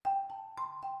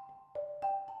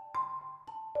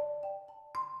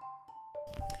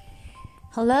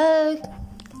Hello,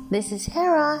 this is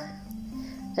Hera.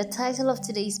 The title of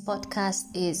today's podcast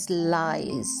is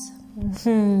Lies.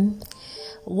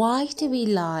 Why do we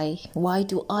lie? Why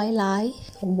do I lie?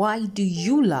 Why do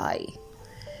you lie?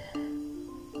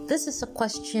 This is a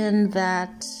question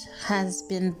that has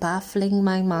been baffling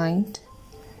my mind.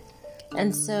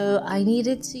 And so I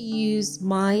needed to use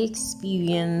my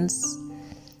experience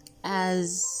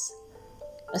as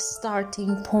a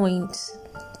starting point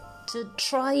to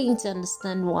trying to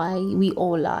understand why we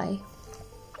all lie.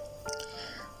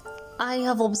 I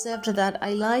have observed that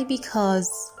I lie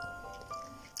because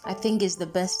I think it's the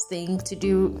best thing to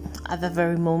do at the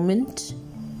very moment.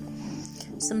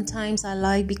 Sometimes I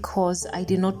lie because I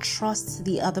do not trust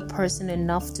the other person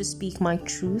enough to speak my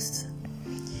truth.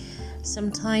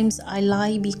 Sometimes I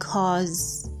lie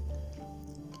because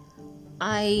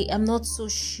I am not so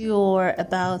sure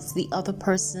about the other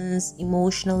person's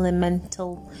emotional and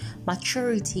mental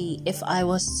maturity if I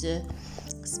was to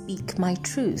speak my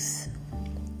truth.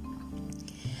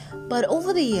 But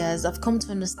over the years, I've come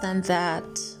to understand that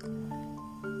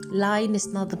lying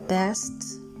is not the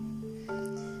best.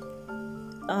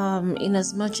 In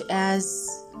as much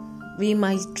as we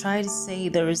might try to say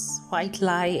there's white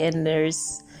lie and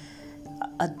there's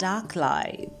a dark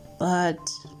lie, but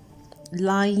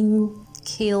lying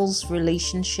kills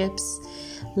relationships,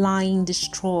 lying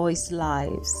destroys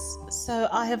lives. So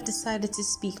I have decided to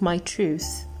speak my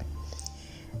truth,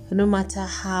 no matter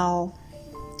how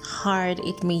hard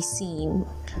it may seem.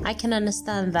 I can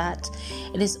understand that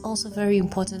it is also very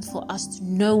important for us to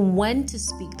know when to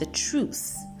speak the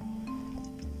truth.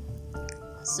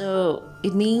 So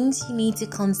it means you need to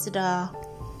consider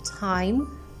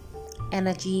time,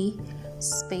 energy,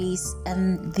 space,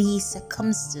 and the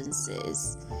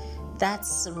circumstances that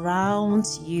surround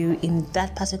you in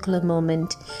that particular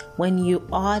moment when you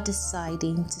are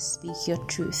deciding to speak your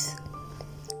truth.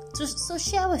 So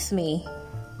share with me,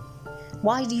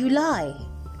 why do you lie?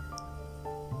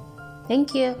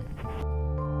 Thank you.